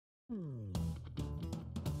In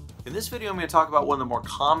this video, I'm going to talk about one of the more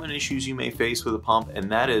common issues you may face with a pump, and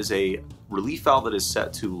that is a relief valve that is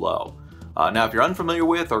set too low. Now, if you're unfamiliar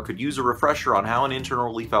with or could use a refresher on how an internal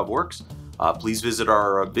relief valve works, please visit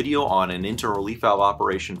our video on an internal relief valve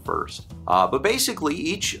operation first. But basically,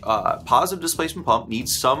 each positive displacement pump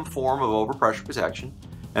needs some form of overpressure protection,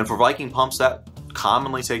 and for Viking pumps, that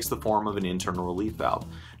commonly takes the form of an internal relief valve.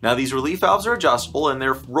 Now, these relief valves are adjustable, and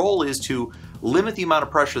their role is to limit the amount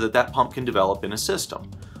of pressure that pump can develop in a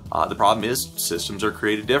system. The problem is systems are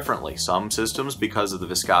created differently. Some systems, because of the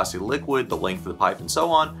viscosity of the liquid, the length of the pipe, and so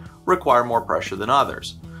on, require more pressure than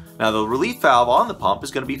others. Now, the relief valve on the pump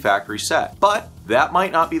is going to be factory set, but that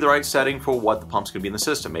might not be the right setting for what the pump's going to be in the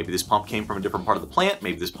system. Maybe this pump came from a different part of the plant,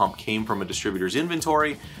 maybe this pump came from a distributor's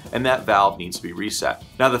inventory, and that valve needs to be reset.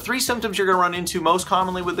 Now, the three symptoms you're going to run into most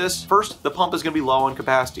commonly with this: first, the pump is going to be low on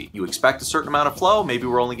capacity. You expect a certain amount of flow, maybe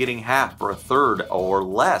we're only getting half or a third or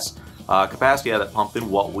less capacity out of that pump than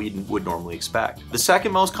what we would normally expect. The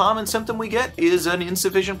second most common symptom we get is an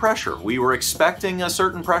insufficient pressure. We were expecting a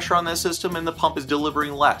certain pressure on that system and the pump is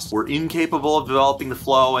delivering less. We're incapable of developing the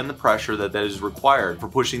flow and the pressure that is required for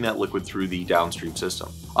pushing that liquid through the downstream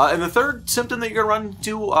system. And the third symptom that you're going to run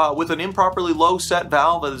into with an improperly low set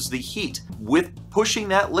valve is the heat. With pushing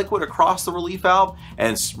that liquid across the relief valve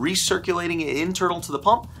and recirculating it internal to the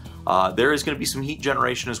pump, there is going to be some heat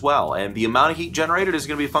generation as well, and the amount of heat generated is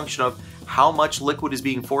going to be a function of how much liquid is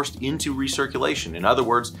being forced into recirculation. In other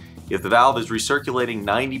words, if the valve is recirculating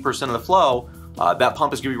 90% of the flow, that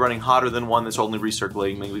pump is going to be running hotter than one that's only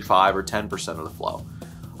recirculating maybe 5 or 10% of the flow.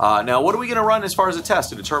 Now, what are we going to run as far as a test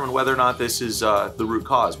to determine whether or not this is the root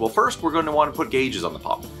cause? Well, first we're going to want to put gauges on the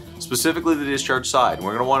pump, specifically the discharge side.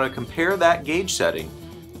 We're going to want to compare that gauge setting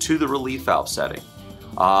to the relief valve setting.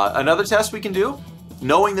 Another test we can do,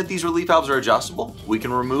 knowing that these relief valves are adjustable, we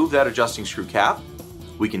can remove that adjusting screw cap,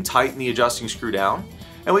 we can tighten the adjusting screw down,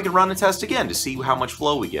 and we can run a test again to see how much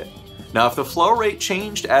flow we get. Now, if the flow rate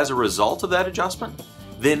changed as a result of that adjustment,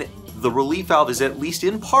 then the relief valve is at least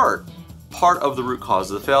in part of the root cause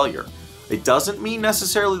of the failure. It doesn't mean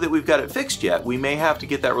necessarily that we've got it fixed yet. We may have to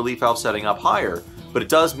get that relief valve setting up higher, but it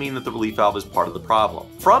does mean that the relief valve is part of the problem.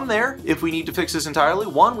 From there, if we need to fix this entirely,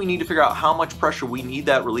 one, we need to figure out how much pressure we need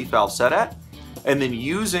that relief valve set at, and then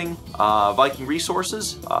using Viking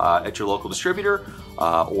resources at your local distributor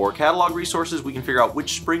or catalog resources, we can figure out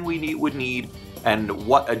which spring we would need and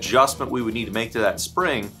what adjustment we would need to make to that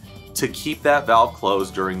spring to keep that valve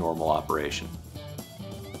closed during normal operation.